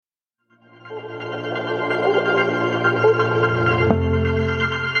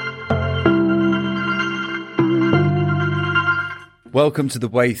Welcome to the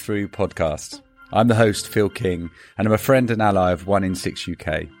Way Through podcast. I'm the host, Phil King, and I'm a friend and ally of 1 in 6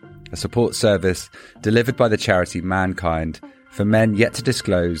 UK, a support service delivered by the charity Mankind for men yet to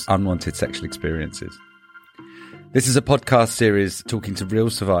disclose unwanted sexual experiences. This is a podcast series talking to real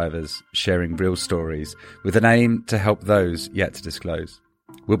survivors, sharing real stories, with an aim to help those yet to disclose.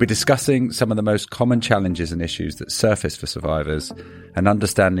 We'll be discussing some of the most common challenges and issues that surface for survivors and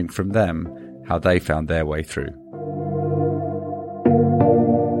understanding from them how they found their way through.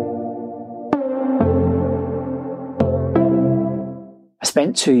 I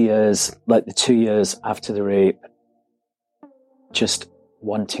spent 2 years, like the 2 years after the rape, just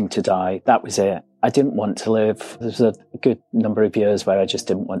wanting to die. That was it. I didn't want to live. There was a good number of years where I just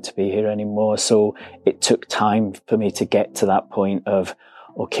didn't want to be here anymore. So it took time for me to get to that point of,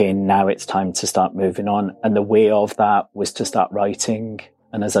 okay, now it's time to start moving on. And the way of that was to start writing.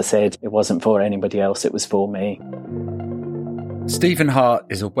 And as I said, it wasn't for anybody else, it was for me. Stephen Hart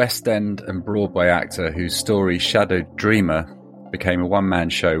is a West End and Broadway actor whose story Shadowed Dreamer became a one-man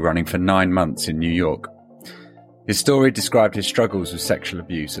show running for 9 months in New York. His story described his struggles with sexual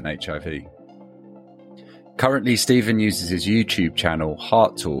abuse and HIV. Currently, Stephen uses his YouTube channel,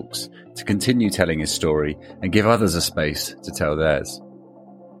 Hart Talks, to continue telling his story and give others a space to tell theirs.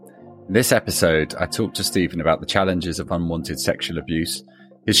 In this episode, I talked to Stephen about the challenges of unwanted sexual abuse,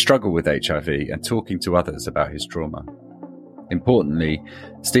 his struggle with HIV, and talking to others about his trauma. Importantly,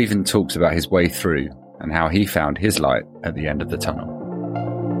 Stephen talks about his way through and how he found his light at the end of the tunnel.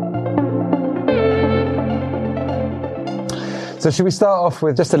 So should we start off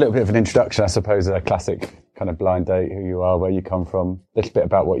with just a little bit of an introduction, I suppose, a classic kind of blind date, who you are, where you come from, a little bit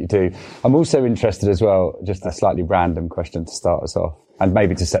about what you do. I'm also interested as well, just a slightly random question to start us off, and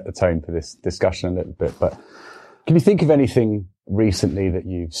maybe to set the tone for this discussion a little bit, but can you think of anything recently that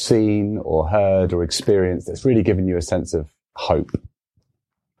you've seen or heard or experienced that's really given you a sense of hope?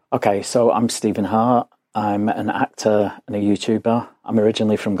 Okay, so I'm Stephen Hart. I'm an actor and a YouTuber. I'm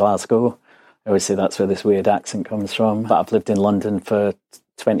originally from Glasgow. I always say that's where this weird accent comes from. But I've lived in London for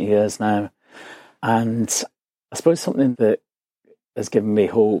 20 years now. And I suppose something that has given me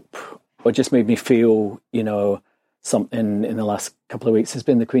hope or just made me feel, something in the last couple of weeks has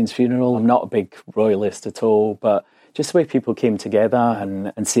been the Queen's funeral. I'm not a big royalist at all, but just the way people came together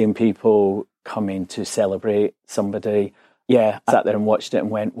and seeing people coming to celebrate somebody. Yeah, I sat there and watched it and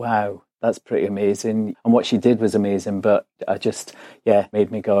went, wow, that's pretty amazing. And what she did was amazing, but I just,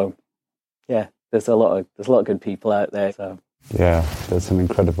 made me go, yeah, there's a lot of good people out there. So. Yeah, there's some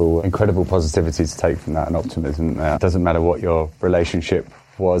incredible positivity to take from that and optimism there. It doesn't matter what your relationship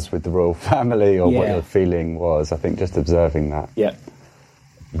was with the royal family or what your feeling was. I think just observing that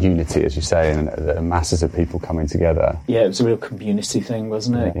unity, as you say, and the masses of people coming together. Yeah, it was a real community thing,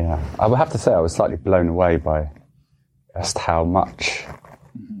 wasn't it? Yeah. I would have to say I was slightly blown away by just how much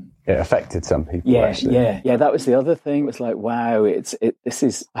it affected some people. Yeah. That was the other thing. It was like, wow, I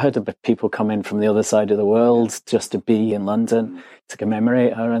heard of people coming from the other side of the world just to be in London to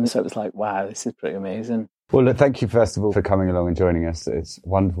commemorate her. And so it was like, wow, this is pretty amazing. Well, look, thank you, first of all, for coming along and joining us. It's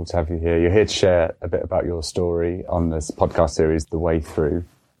wonderful to have you here. You're here to share a bit about your story on this podcast series, The Way Through.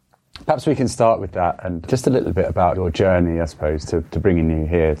 Perhaps we can start with that and just a little bit about your journey, I suppose, to bringing you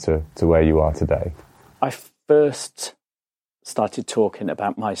here to where you are today. I first started talking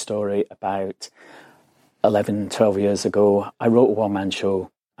about my story about 11, 12 years ago. I wrote a one-man show,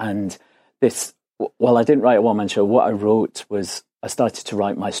 and I didn't write a one-man show. What I wrote was I started to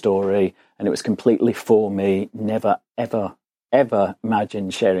write my story, and it was completely for me. Never, ever, ever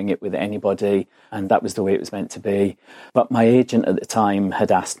imagined sharing it with anybody, and that was the way it was meant to be. But my agent at the time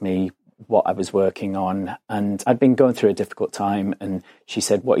had asked me what I was working on, and I'd been going through a difficult time, and she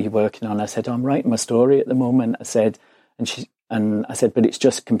said, "What are you working on?" I said, "I'm writing my story at the moment." I said, and I said, "But it's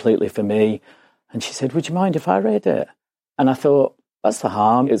just completely for me." And she said, "Would you mind if I read it?" And I thought, that's the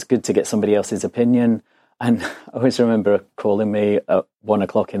harm. It's good to get somebody else's opinion. And I always remember her calling me at 1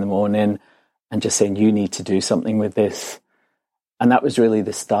 o'clock in the morning and just saying, "You need to do something with this." And that was really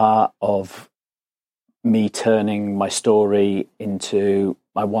the start of me turning my story into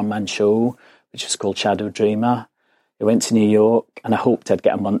my one-man show, which was called Shadowed Dreamer. I went to New York and I hoped I'd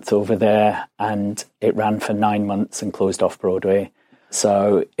get a month over there, and it ran for 9 months and closed off Broadway.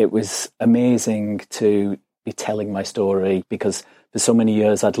 So it was amazing to be telling my story, because for so many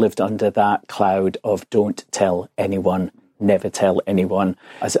years I'd lived under that cloud of don't tell anyone, never tell anyone.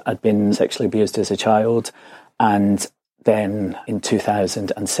 I'd been sexually abused as a child, and then in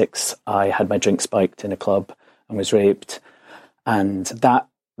 2006 I had my drink spiked in a club and was raped, and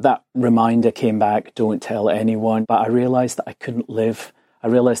that reminder came back, don't tell anyone. But I realised that I couldn't live. I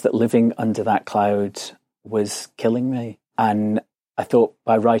realised that living under that cloud was killing me. And I thought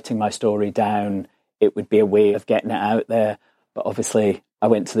by writing my story down, it would be a way of getting it out there. But obviously, I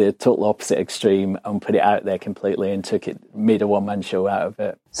went to the total opposite extreme and put it out there completely and made a one-man show out of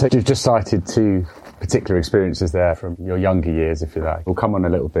it. So you've just cited two particular experiences there from your younger years, if you like. We'll come on a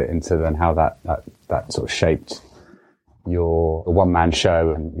little bit into then how that sort of shaped your one-man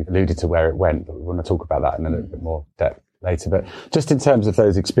show, and you alluded to where it went, but we want to talk about that in a little bit more depth later. But just in terms of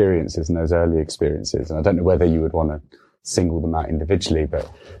those experiences and those early experiences, and I don't know whether you would want to single them out individually, but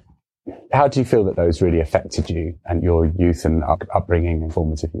how do you feel that those really affected you and your youth and upbringing and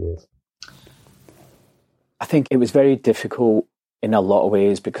formative years? I think it was very difficult in a lot of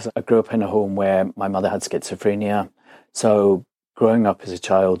ways because I grew up in a home where my mother had schizophrenia. So growing up as a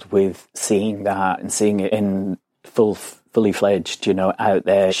child with seeing that and seeing it in fully fledged, out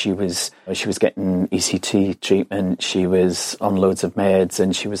there, she was getting ECT treatment, she was on loads of meds,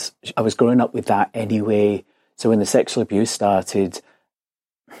 and I was growing up with that anyway. So when the sexual abuse started,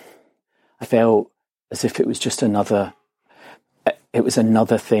 I felt as if it was just another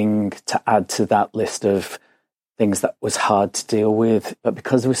thing to add to that list of things that was hard to deal with. But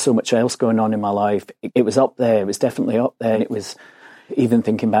because there was so much else going on in my life, it was up there. It was definitely up there. It was, even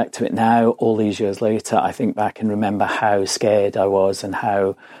thinking back to it now, all these years later, I think back and remember how scared I was and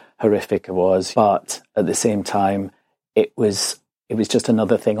how horrific it was. But at the same time, it was just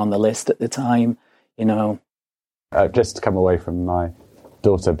another thing on the list at the time, Just to come away from my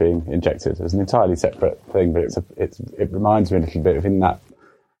daughter being injected as an entirely separate thing, but it reminds me a little bit of in that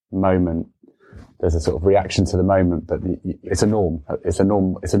moment. There's a sort of reaction to the moment, but it's a norm. It's a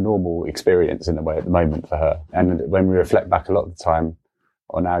normal experience in a way at the moment for her. And when we reflect back a lot of the time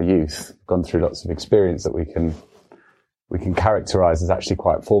on our youth, gone through lots of experience that we can characterise as actually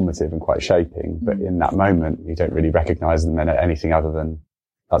quite formative and quite shaping. But in that moment, you don't really recognise them in anything other than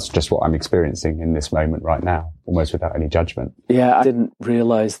that's just what I'm experiencing in this moment right now, almost without any judgment. Yeah, I didn't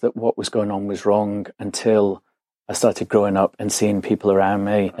realise that what was going on was wrong until I started growing up and seeing people around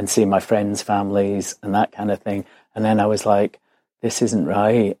me and seeing my friends' families and that kind of thing. And then I was like, this isn't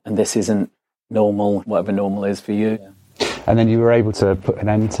right and this isn't normal, whatever normal is for you. Yeah. And then you were able to put an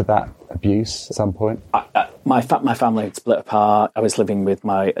end to that abuse at some point? My family had split apart. I was living with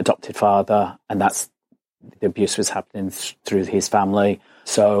my adopted father, and the abuse was happening through his family.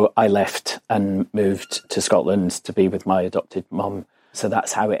 So I left and moved to Scotland to be with my adopted mum. So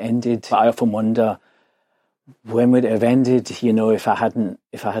that's how it ended. But I often wonder, when would it have ended, if I hadn't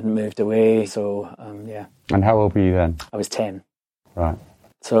moved away? So, yeah. And how old were you then? I was 10. Right.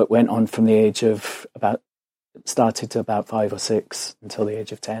 So it went on from the age of started to about 5 or 6 until the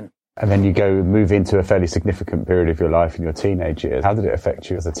age of 10. And then you move into a fairly significant period of your life in your teenage years. How did it affect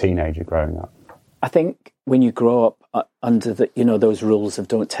you as a teenager growing up? I think when you grow up under those rules of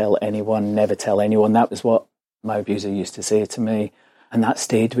don't tell anyone, never tell anyone, that was what my abuser used to say to me. And that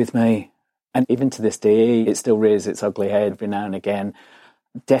stayed with me. And even to this day, it still raises its ugly head every now and again.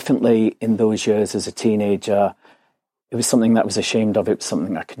 Definitely in those years as a teenager, it was something that I was ashamed of. It was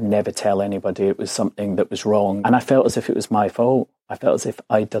something I could never tell anybody. It was something that was wrong. And I felt as if it was my fault. I felt as if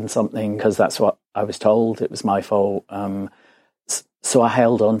I'd done something because that's what I was told. It was my fault. So I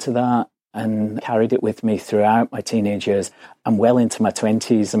held on to that and carried it with me throughout my teenage years and well into my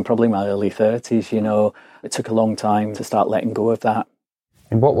 20s and probably my early 30s. It took a long time to start letting go of that.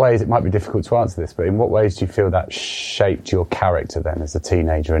 In what ways, it might be difficult to answer this, but in what ways do you feel that shaped your character then as a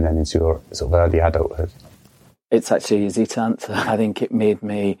teenager and then into your sort of early adulthood? It's actually easy to answer. I think it made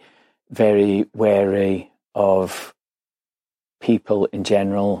me very wary of people in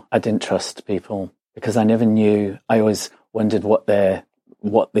general. I didn't trust people because I never knew. I always wondered what they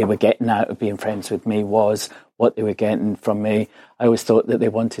were getting out of being friends with me was, what they were getting from me. I always thought that they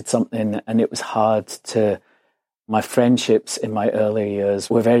wanted something, and it was hard to... My friendships in my early years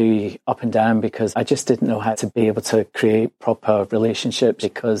were very up and down because I just didn't know how to be able to create proper relationships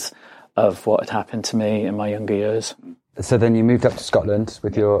because of what had happened to me in my younger years. So then you moved up to Scotland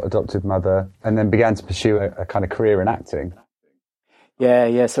with your adoptive mother and then began to pursue a kind of career in acting.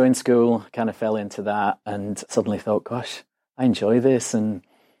 Yeah. So in school, I kind of fell into that and suddenly thought, gosh, I enjoy this. And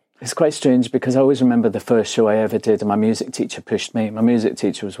it's quite strange because I always remember the first show I ever did and my music teacher pushed me. My music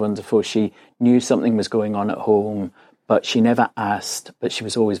teacher was wonderful. She knew something was going on at home, but she never asked, but she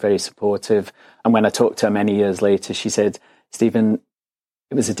was always very supportive. And when I talked to her many years later, she said, Stephen,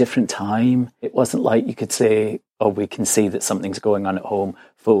 it was a different time. It wasn't like you could say, oh, we can see that something's going on at home,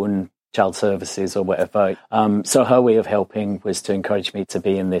 phone, child services or whatever. So her way of helping was to encourage me to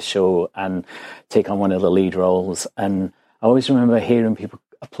be in this show and take on one of the lead roles. And I always remember hearing people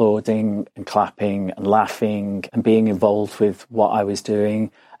applauding and clapping and laughing and being involved with what I was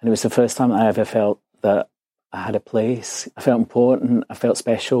doing. And it was the first time I ever felt that I had a place. I felt important. I felt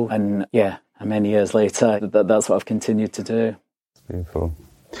special. And yeah, and many years later, that's what I've continued to do. Beautiful.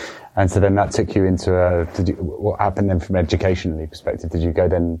 And so then that took you into what happened then from an educationally perspective? Did you go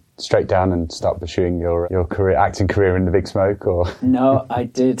then straight down and start pursuing your career, acting career in the big smoke, or? No, I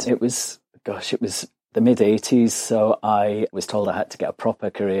did. It was the mid-80s, so I was told I had to get a proper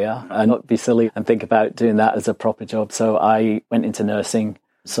career and not be silly and think about doing that as a proper job. So I went into nursing.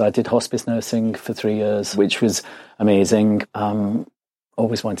 So I did hospice nursing for 3 years, which was amazing.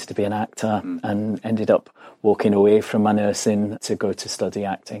 Always wanted to be an actor and ended up walking away from my nursing to go to study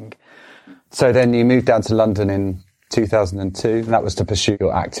acting. So then you moved down to London in 2002, and that was to pursue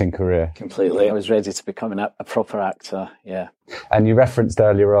your acting career? Completely. I was ready to become a proper actor, yeah. And you referenced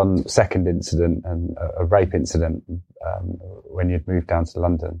earlier on second incident and a rape incident when you'd moved down to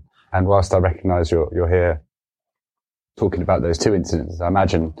London. And whilst I recognise you're here talking about those two incidents, I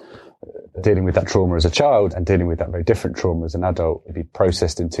imagine dealing with that trauma as a child and dealing with that very different trauma as an adult would be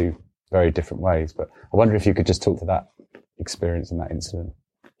processed in two very different ways. But I wonder if you could just talk to that experience and that incident.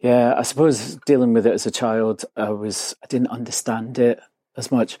 Yeah, I suppose dealing with it as a child, I didn't understand it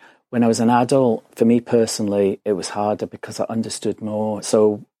as much. When I was an adult, for me personally, it was harder because I understood more.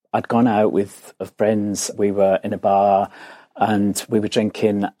 So I'd gone out with friends. We were in a bar and we were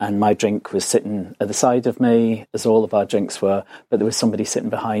drinking, and my drink was sitting at the side of me, as all of our drinks were, but there was somebody sitting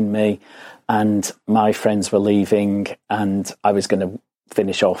behind me, and my friends were leaving, and I was going to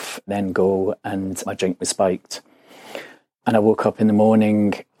finish off, then go, and my drink was spiked. And I woke up in the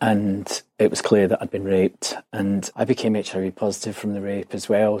morning and it was clear that I'd been raped, and I became HIV positive from the rape as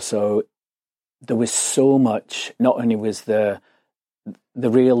well. So there was so much. Not only was the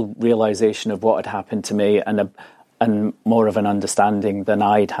real realization of what had happened to me and more of an understanding than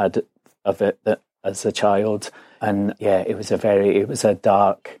I'd had of it as a child. And yeah, it was a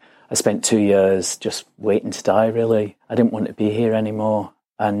dark. I spent 2 years just waiting to die, really. I didn't want to be here anymore.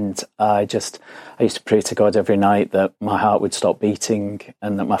 And I used to pray to God every night that my heart would stop beating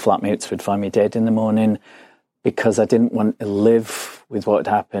and that my flatmates would find me dead in the morning, because I didn't want to live with what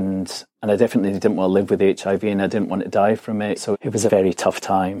had happened. And I definitely didn't want to live with HIV, and I didn't want to die from it. So it was a very tough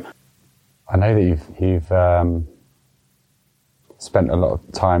time. I know that you've spent a lot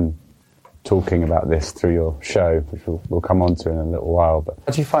of time talking about this through your show, which we'll come on to in a little while. But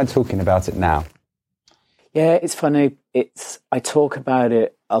how do you find talking about it now? Yeah, it's funny. I talk about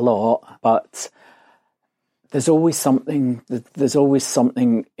it a lot, but there's always something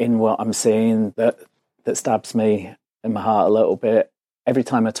in what I'm saying that stabs me in my heart a little bit. Every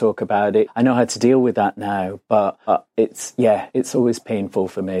time I talk about it, I know how to deal with that now, but it's always painful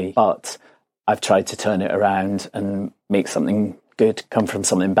for me. But I've tried to turn it around and make something good come from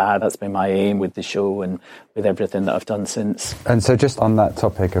something bad. That's been my aim with the show and with everything that I've done since. And so just on that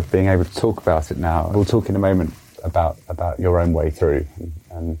topic of being able to talk about it now, we'll talk in a moment about your own way through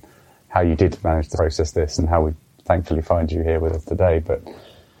and how you did manage to process this and how we thankfully find you here with us today. But do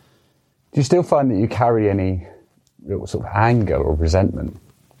you still find that you carry any real sort of anger or resentment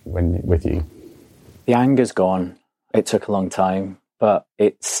with you? The anger's gone. It took a long time, but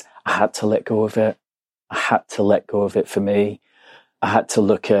I had to let go of it. I had to let go of it for me. I had to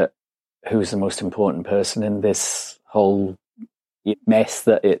look at who's the most important person in this whole mess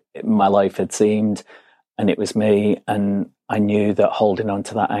that my life had seemed, and it was me. And I knew that holding on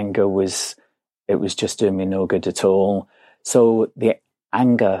to that anger was just doing me no good at all. So the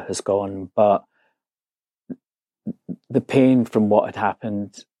anger has gone, but the pain from what had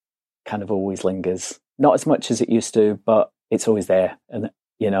happened kind of always lingers. Not as much as it used to, but it's always there. And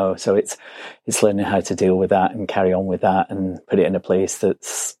so it's learning how to deal with that and carry on with that and put it in a place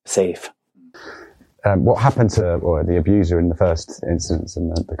that's safe. What happened to the abuser in the first instance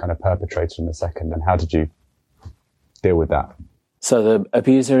and the kind of perpetrator in the second, and how did you deal with that? So the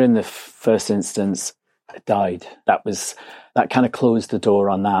abuser in the first instance died. That kind of closed the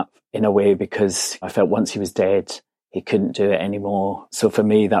door on that in a way, because I felt once he was dead, he couldn't do it anymore. So for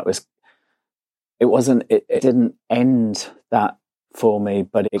me, it didn't end that for me,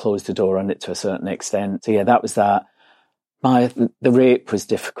 but it closed the door on it to a certain extent. So yeah, that was that. The rape was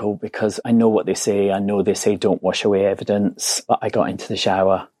difficult because I know what they say. I know they say don't wash away evidence, but I got into the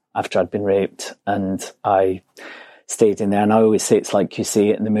shower after I'd been raped and I stayed in there. And I always say it's like you see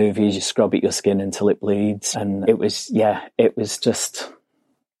it in the movies, you scrub at your skin until it bleeds. And it was just.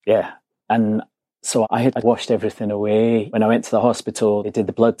 And so I had washed everything away. When I went to the hospital, they did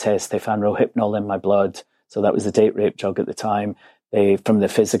the blood test. They found Rohypnol in my blood. So that was a date rape drug at the time. From the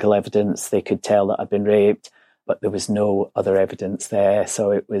physical evidence, they could tell that I'd been raped, but there was no other evidence there.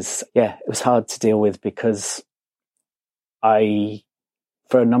 So it was hard to deal with because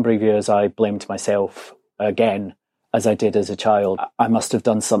for a number of years, I blamed myself again as I did as a child. I must have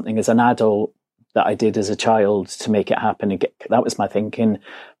done something as an adult that I did as a child to make it happen again. That was my thinking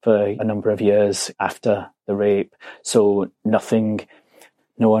for a number of years after the rape. So no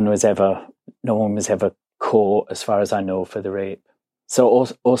one was ever caught, as far as I know, for the rape. So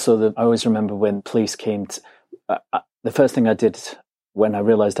also I always remember when police came the first thing I did when I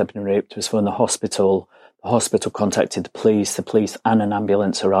realised I'd been raped was phone the hospital. The hospital contacted the police and an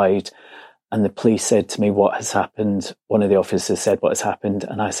ambulance arrived, and the police said to me, "What has happened?" One of the officers said, "What has happened?"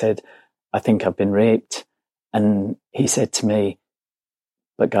 And I said, "I think I've been raped." And he said to me,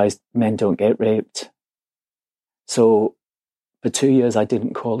 "But guys, men don't get raped." So for 2 years, I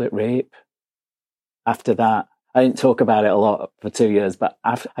didn't call it rape. After that, I didn't talk about it a lot for 2 years, but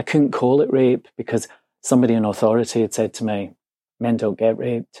I couldn't call it rape because somebody in authority had said to me, "Men don't get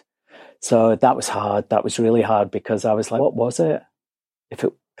raped." So that was hard. That was really hard because I was like, what was it?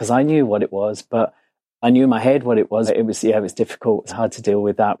 Because I knew what it was, but I knew in my head what it was. It was difficult. It's hard to deal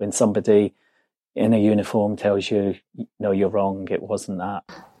with that when somebody in a uniform tells you, "No, you're wrong. It wasn't that."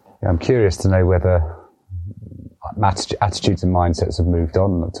 Yeah, I'm curious to know whether attitudes and mindsets have moved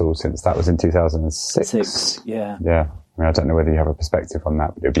on at all since that was in 2006. Yeah. Yeah. I mean, I don't know whether you have a perspective on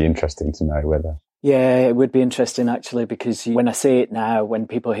that, but it'd be interesting to know whether. Yeah, it would be interesting actually, because when I say it now, when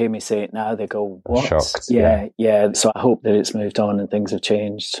people hear me say it now, they go, "What?" Shocked. Yeah. So I hope that it's moved on and things have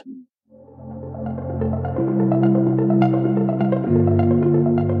changed.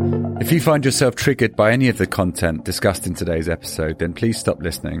 If you find yourself triggered by any of the content discussed in today's episode, then please stop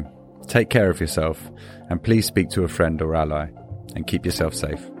listening. Take care of yourself, and please speak to a friend or ally, and keep yourself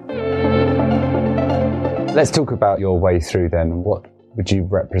safe. Let's talk about your way through then. What would you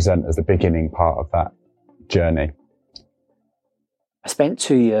represent as the beginning part of that journey? I spent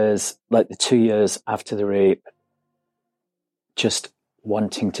 2 years, like the 2 years after the rape, just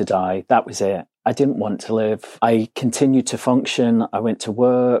wanting to die. That was it. I didn't want to live. I continued to function. I went to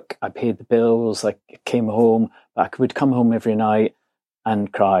work. I paid the bills. I came home. I would come home every night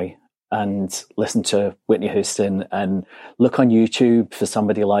and cry and listen to Whitney Houston and look on YouTube for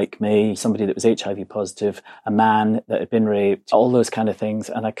somebody like me, somebody that was HIV positive, a man that had been raped, all those kind of things.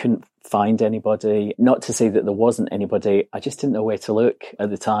 And I couldn't find anybody. Not to say that there wasn't anybody. I just didn't know where to look at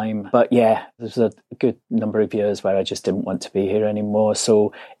the time. But yeah, there was a good number of years where I just didn't want to be here anymore.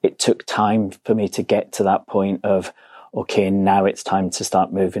 So it took time for me to get to that point of, okay, now it's time to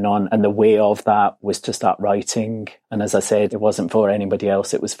start moving on. And the way of that was to start writing. And as I said, it wasn't for anybody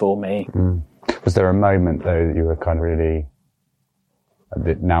else, it was for me. Was there a moment, though, that you were kind of really,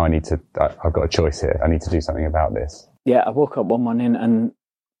 now I've got a choice here. I need to do something about this? Yeah, I woke up one morning and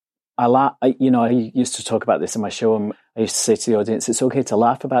I used to talk about this in my show, and I used to say to the audience, it's okay to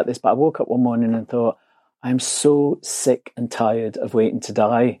laugh about this. But I woke up one morning and thought, I'm so sick and tired of waiting to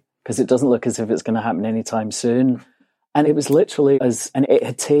die, because it doesn't look as if it's going to happen anytime soon. And it was literally and it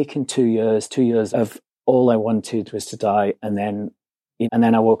had taken 2 years of all I wanted was to die. And then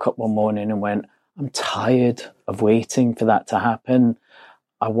I woke up one morning and went, I'm tired of waiting for that to happen.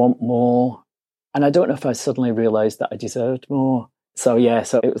 I want more. And I don't know if I suddenly realized that I deserved more. So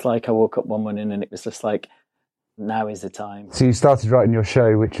it was like I woke up one morning and it was just like, now is the time. So you started writing your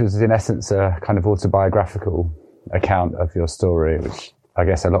show, which was in essence a kind of autobiographical account of your story, which I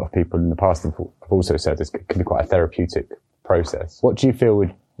guess a lot of people in the past have also said this can be quite a therapeutic process. What do you feel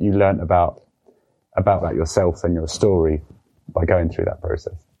you learnt about that yourself and your story by going through that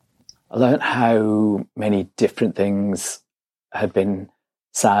process? I learned how many different things had been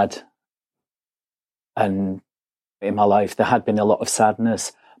sad, and in my life there had been a lot of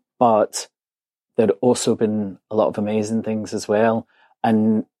sadness, but there'd also been a lot of amazing things as well.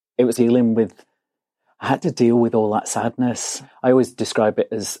 And it was I had to deal with all that sadness. I always describe it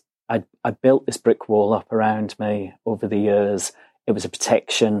as I built this brick wall up around me over the years. It was a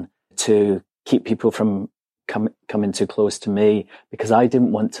protection to keep people from coming too close to me, because I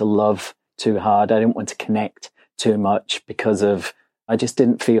didn't want to love too hard. I didn't want to connect too much because I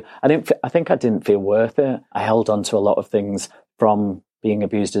think I didn't feel worth it. I held on to a lot of things from being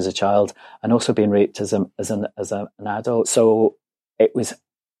abused as a child and also being raped as an adult. So it was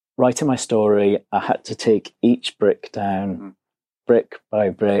writing my story. I had to take each brick down, brick by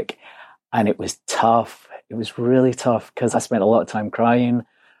brick, and it was tough. It was really tough because I spent a lot of time crying.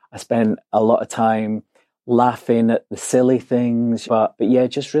 I spent a lot of time laughing at the silly things, but yeah,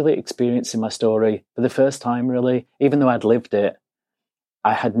 just really experiencing my story for the first time, really. Even though I'd lived it,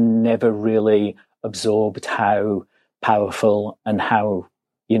 I had never really absorbed how powerful and how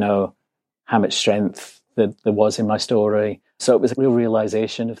much strength there was in my story. So it was a real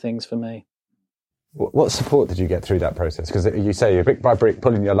realization of things for me. What support did you get through that process? Because you say you're brick by brick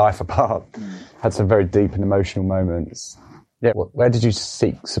pulling your life apart, had some very deep and emotional moments. Yeah, where did you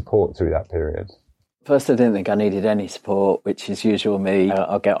seek support through that period? First, I didn't think I needed any support, which is usual me.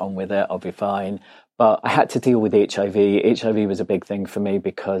 I'll get on with it, I'll be fine. But I had to deal with HIV. HIV was a big thing for me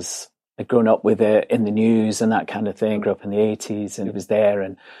because I'd grown up with it in the news and that kind of thing. I grew up in the 80s and it was there.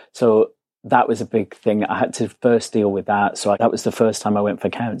 And so that was a big thing. I had to first deal with that. So that was the first time I went for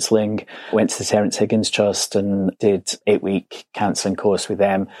counselling. Went to the Terence Higgins Trust and did 8-week counselling course with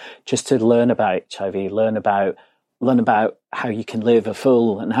them just to learn about HIV, learn about how you can live a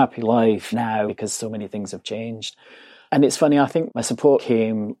full and happy life now because so many things have changed. And it's funny, I think my support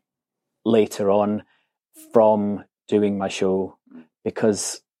came later on from doing my show,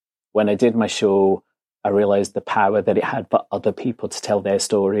 because when I did my show, I realized the power that it had for other people to tell their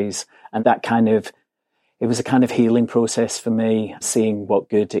stories. And it was a kind of healing process for me, seeing what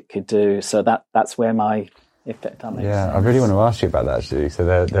good it could do. So that's where if that makes sense. I really want to ask you about that, actually.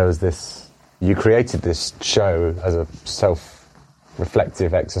 So there was this, you created this show as a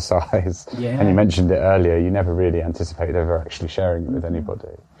self-reflective exercise. Yeah. And you mentioned it earlier, you never really anticipated ever actually sharing it with anybody.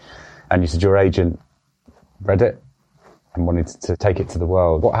 And you said your agent read it and wanted to take it to the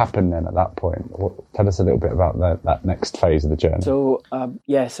world. What happened then at that point? Tell us a little bit about that next phase of the journey. So,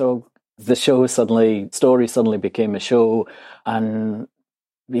 so the story suddenly became a show. And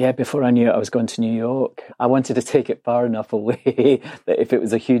before I knew it, I was going to New York. I wanted to take it far enough away that if it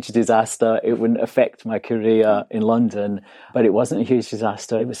was a huge disaster, it wouldn't affect my career in London. But it wasn't a huge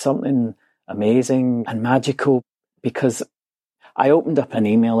disaster. It was something amazing and magical, because I opened up an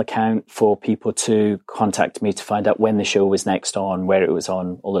email account for people to contact me to find out when the show was next on, where it was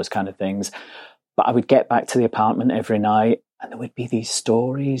on, all those kind of things. But I would get back to the apartment every night and there would be these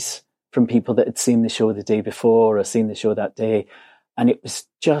stories from people that had seen the show the day before or seen the show that day. And it was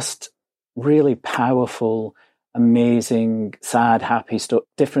just really powerful, amazing, sad, happy,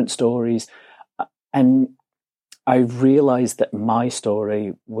 different stories. And I realized that my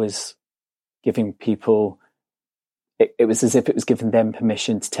story was giving people, it was as if it was giving them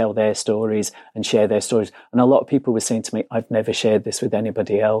permission to tell their stories and share their stories. And a lot of people were saying to me, I've never shared this with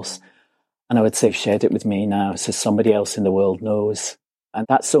anybody else. And I would say, shared it with me now, so somebody else in the world knows. And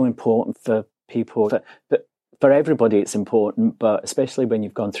that's so important for people. For everybody, it's important, but especially when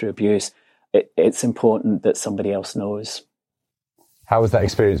you've gone through abuse, it's important that somebody else knows. How was that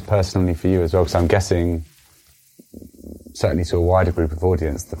experience personally for you as well? Because I'm guessing, certainly to a wider group of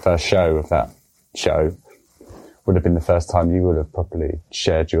audience, the first show of that show would have been the first time you would have properly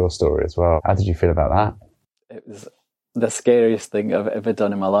shared your story as well. How did you feel about that? It was the scariest thing I've ever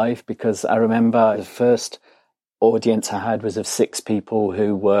done in my life, because I remember the first audience I had was of 6 people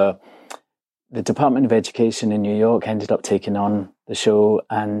who were, the Department of Education in New York ended up taking on the show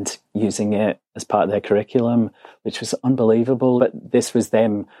and using it as part of their curriculum, which was unbelievable. But this was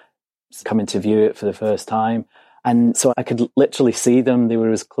them coming to view it for the first time. And so I could literally see them. They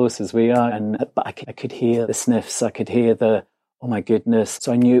were as close as we are. But I could hear the sniffs. I could hear the, oh my goodness.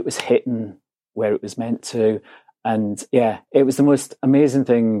 So I knew it was hitting where it was meant to. And yeah, it was the most amazing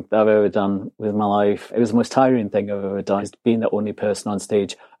thing that I've ever done with my life. It was the most tiring thing I've ever done, is being the only person on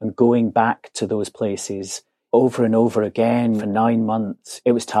stage and going back to those places over and over again for 9 months.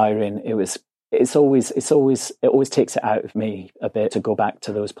 It was tiring. It always takes it out of me a bit to go back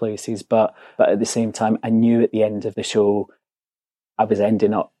to those places. But at the same time, I knew at the end of the show, I was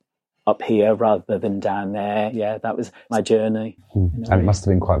ending up here rather than down there. Yeah, that was my journey. And it must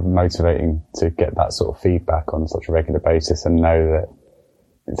have been quite motivating to get that sort of feedback on such a regular basis and know that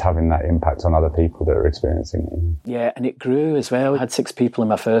it's having that impact on other people that are experiencing it. Yeah, and it grew as well. I had 6 people in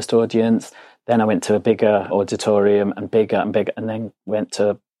my first audience. Then I went to a bigger auditorium and bigger, and then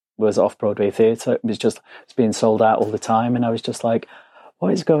was off-Broadway theatre. It's being sold out all the time. And I was just like,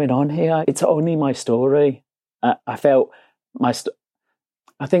 what is going on here? It's only my story. I felt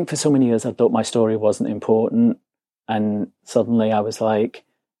I think for so many years I thought my story wasn't important. And suddenly I was like,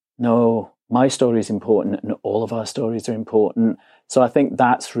 no, my story is important and all of our stories are important. So I think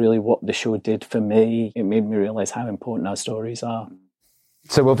that's really what the show did for me. It made me realise how important our stories are.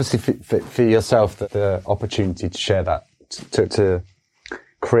 So obviously for yourself, the opportunity to share that, to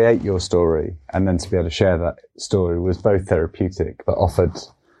create your story and then to be able to share that story was both therapeutic, but offered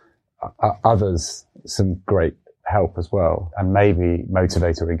others some great help as well, and maybe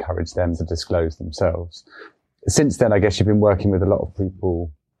motivate or encourage them to disclose themselves. Since then, I guess you've been working with a lot of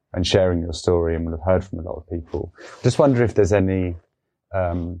people and sharing your story and will have heard from a lot of people. Just wonder if there's any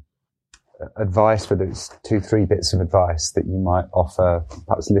advice, whether it's 2-3 bits of advice that you might offer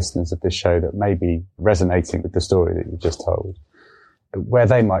perhaps listeners of this show that may be resonating with the story that you just told, where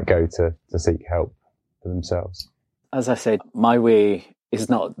they might go to seek help for themselves? As I said, my way is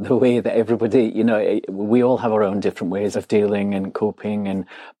not the way that everybody, we all have our own different ways of dealing and coping,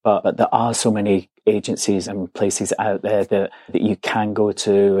 but there are so many agencies and places out there that you can go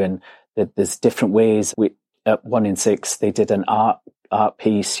to, and that there's different ways. At 1 in 6, they did an art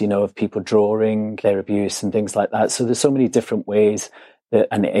piece, of people drawing their abuse and things like that. So there's so many different ways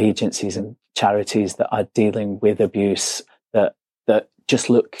and agencies and charities that are dealing with abuse that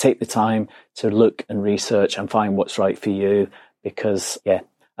just take the time to look and research and find what's right for you. Because,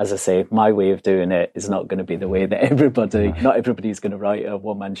 as I say, my way of doing it is not going to be the way that not everybody's going to write a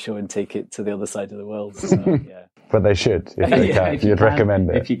one-man show and take it to the other side of the world. So, yeah. But they should, if they can. If you'd recommend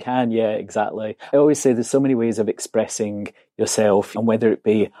it. If you can, yeah, exactly. I always say there's so many ways of expressing yourself, and whether it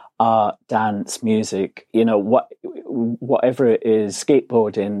be art, dance, music, whatever it is,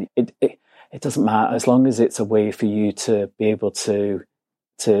 skateboarding, it doesn't matter, as long as it's a way for you to be able to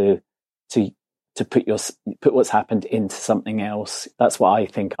put what's happened into something else. That's what I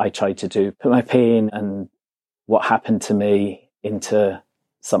think I tried to do. Put my pain and what happened to me into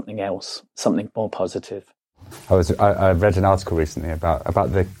something else, something more positive. I read an article recently about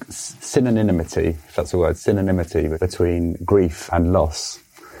the synonymity, if that's a word, synonymity between grief and loss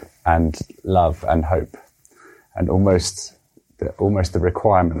and love and hope, and almost the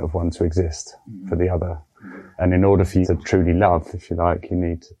requirement of one to exist for the other. And in order for you to truly love, if you like,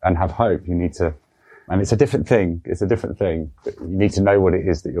 and have hope, you need to, and it's a different thing. But you need to know what it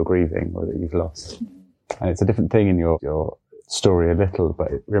is that you're grieving or that you've lost. And it's a different thing in your story a little,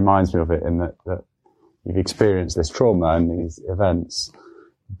 but it reminds me of it in that you've experienced this trauma and these events,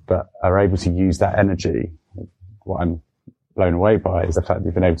 but are able to use that energy. What I'm blown away by is the fact that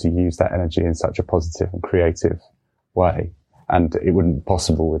you've been able to use that energy in such a positive and creative way. And it wouldn't be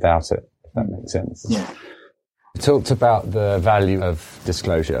possible without it, if that makes sense. Yeah. You talked about the value of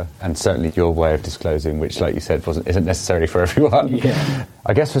disclosure, and certainly your way of disclosing, which, like you said, isn't necessary for everyone. Yeah.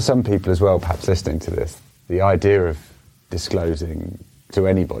 I guess for some people as well, perhaps listening to this, the idea of disclosing to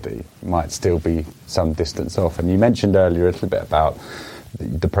anybody might still be some distance off. And you mentioned earlier a little bit about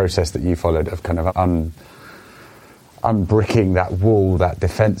the process that you followed of kind of unbricking that wall, that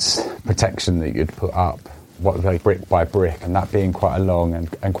defence protection that you'd put up, brick by brick, and that being quite a long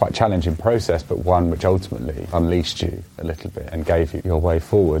and quite challenging process, but one which ultimately unleashed you a little bit and gave you your way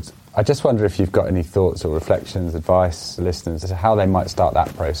forward. I just wonder if you've got any thoughts or reflections, advice to listeners as to how they might start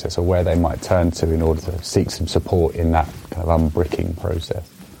that process, or where they might turn to in order to seek some support in that kind of unbricking process.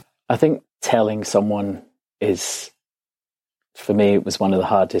 I think telling someone for me, it was one of the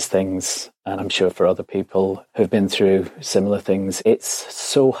hardest things, and I'm sure for other people who've been through similar things. It's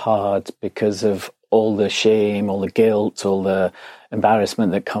so hard because of all the shame, all the guilt, all the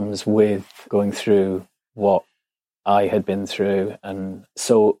embarrassment that comes with going through what I had been through. And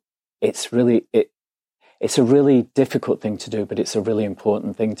so it's a really difficult thing to do, but it's a really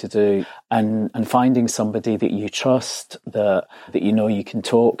important thing to do. And finding somebody that you trust, that you can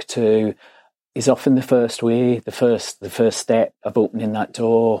talk to, is often the first way, the first step of opening that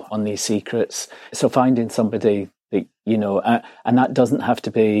door on these secrets. So finding somebody that, and that doesn't have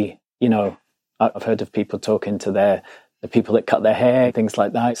to be, I've heard of people talking to the people that cut their hair, things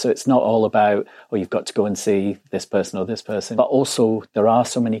like that. So it's not all about, you've got to go and see this person or this person. But also there are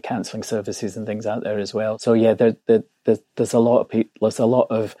so many counselling services and things out there as well. So yeah, there's a lot of people, there's a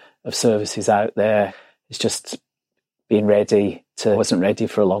lot of services out there. It's just being ready. I wasn't ready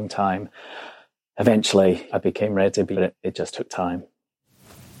for a long time. Eventually I became ready, but it just took time.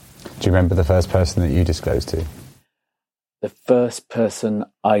 Do you remember the first person that you disclosed to? The first person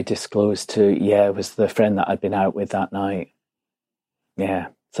I disclosed to, was the friend that I'd been out with that night. Yeah,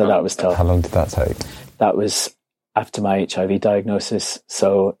 so that was tough. How long did that take? That was after my HIV diagnosis.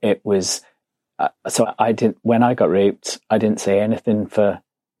 So it was, when I got raped, I didn't say anything for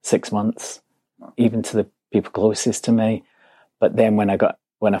 6 months, even to the people closest to me. But then when I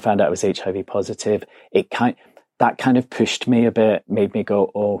found out I was HIV positive, that kind of pushed me a bit, made me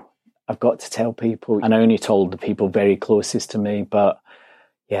go, I've got to tell people. And I only told the people very closest to me, but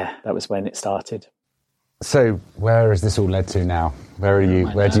yeah, that was when it started. So where has this all led to now? Where are you?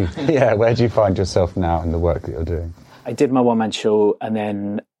 Where do you find yourself now in the work that you're doing? I did my one-man show, and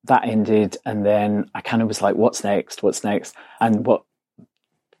then that ended, and then I kind of was like, what's next? And what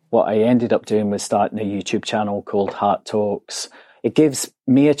I ended up doing was starting a YouTube channel called Hart Talks. It gives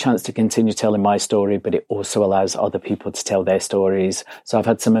me a chance to continue telling my story, but it also allows other people to tell their stories. So I've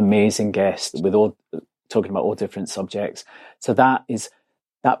had some amazing guests talking about all different subjects. So that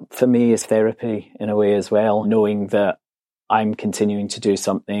for me is therapy in a way as well, knowing that I'm continuing to do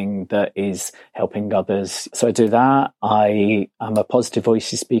something that is helping others. So I do that. I am a Positive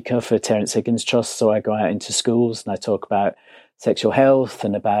Voices speaker for Terence Higgins Trust. So I go out into schools and I talk about sexual health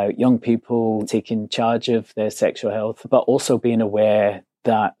and about young people taking charge of their sexual health, but also being aware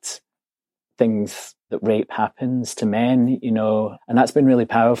that things that rape happens to men, and that's been really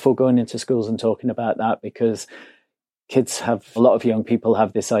powerful going into schools and talking about that, because a lot of young people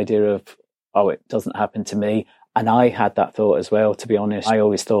have this idea of, oh, it doesn't happen to me. And I had that thought as well, to be honest. I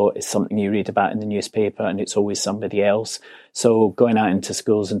always thought it's something you read about in the newspaper and it's always somebody else. So going out into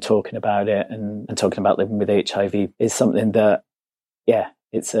schools and talking about it and talking about living with HIV is something that,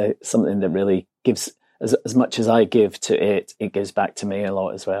 it's something that really gives, as much as I give to it, it gives back to me a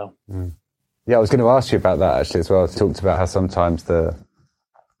lot as well. Mm. Yeah, I was going to ask you about that actually as well. I talked about how sometimes the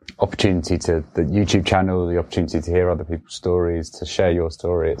opportunity to the YouTube channel, the opportunity to hear other people's stories, to share your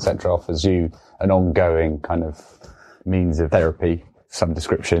story, etc., offers you an ongoing kind of means of therapy, some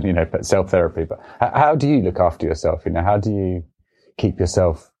description, but self-therapy. But how do you look after yourself? How do you keep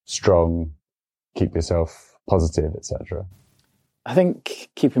yourself strong, keep yourself positive, etc.? I think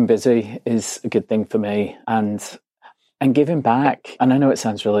keeping busy is a good thing for me, and giving back. And I know it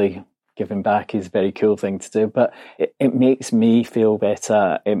sounds really, giving back is a very cool thing to do, but it makes me feel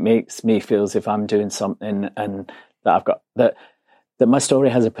better. It makes me feel as if I'm doing something and that I've got that my story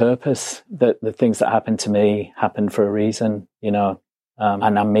has a purpose, that the things that happen to me happen for a reason, and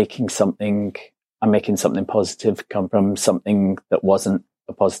I'm making something positive come from something that wasn't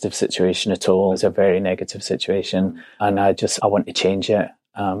a positive situation at all. It was a very negative situation, and I want to change it.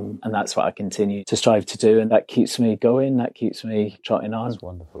 And that's what I continue to strive to do, and that keeps me going, that keeps me trotting on. That's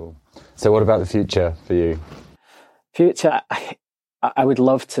wonderful. So what about the future for you? Future, I would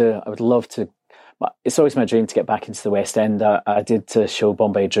love to, it's always my dream to get back into the West End. I did the show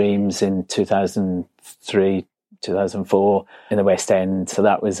Bombay Dreams in 2003, 2004 in the West End, so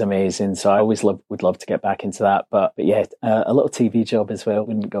that was amazing. So I always would love to get back into that, but yeah, a little TV job as well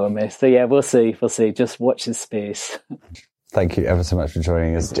wouldn't go amiss. So yeah, we'll see, just watch this space. Thank you ever so much for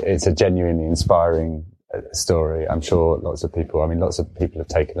joining us. It's a genuinely inspiring story. I'm sure lots of people have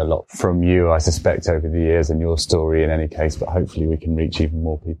taken a lot from you, I suspect, over the years, and your story in any case, but hopefully we can reach even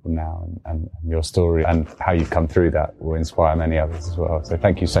more people now, and your story and how you've come through that will inspire many others as well. So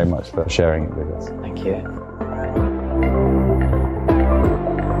thank you so much for sharing it with us. Thank you.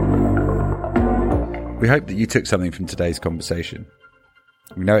 We hope that you took something from today's conversation.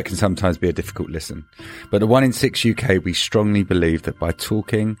 We know it can sometimes be a difficult listen, but at 1 in 6 UK, we strongly believe that by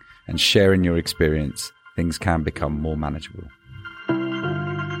talking and sharing your experience, things can become more manageable.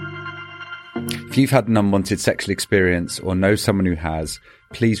 If you've had an unwanted sexual experience or know someone who has,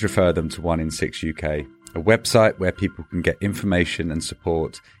 please refer them to 1 in 6 UK, a website where people can get information and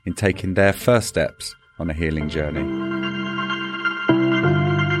support in taking their first steps on a healing journey.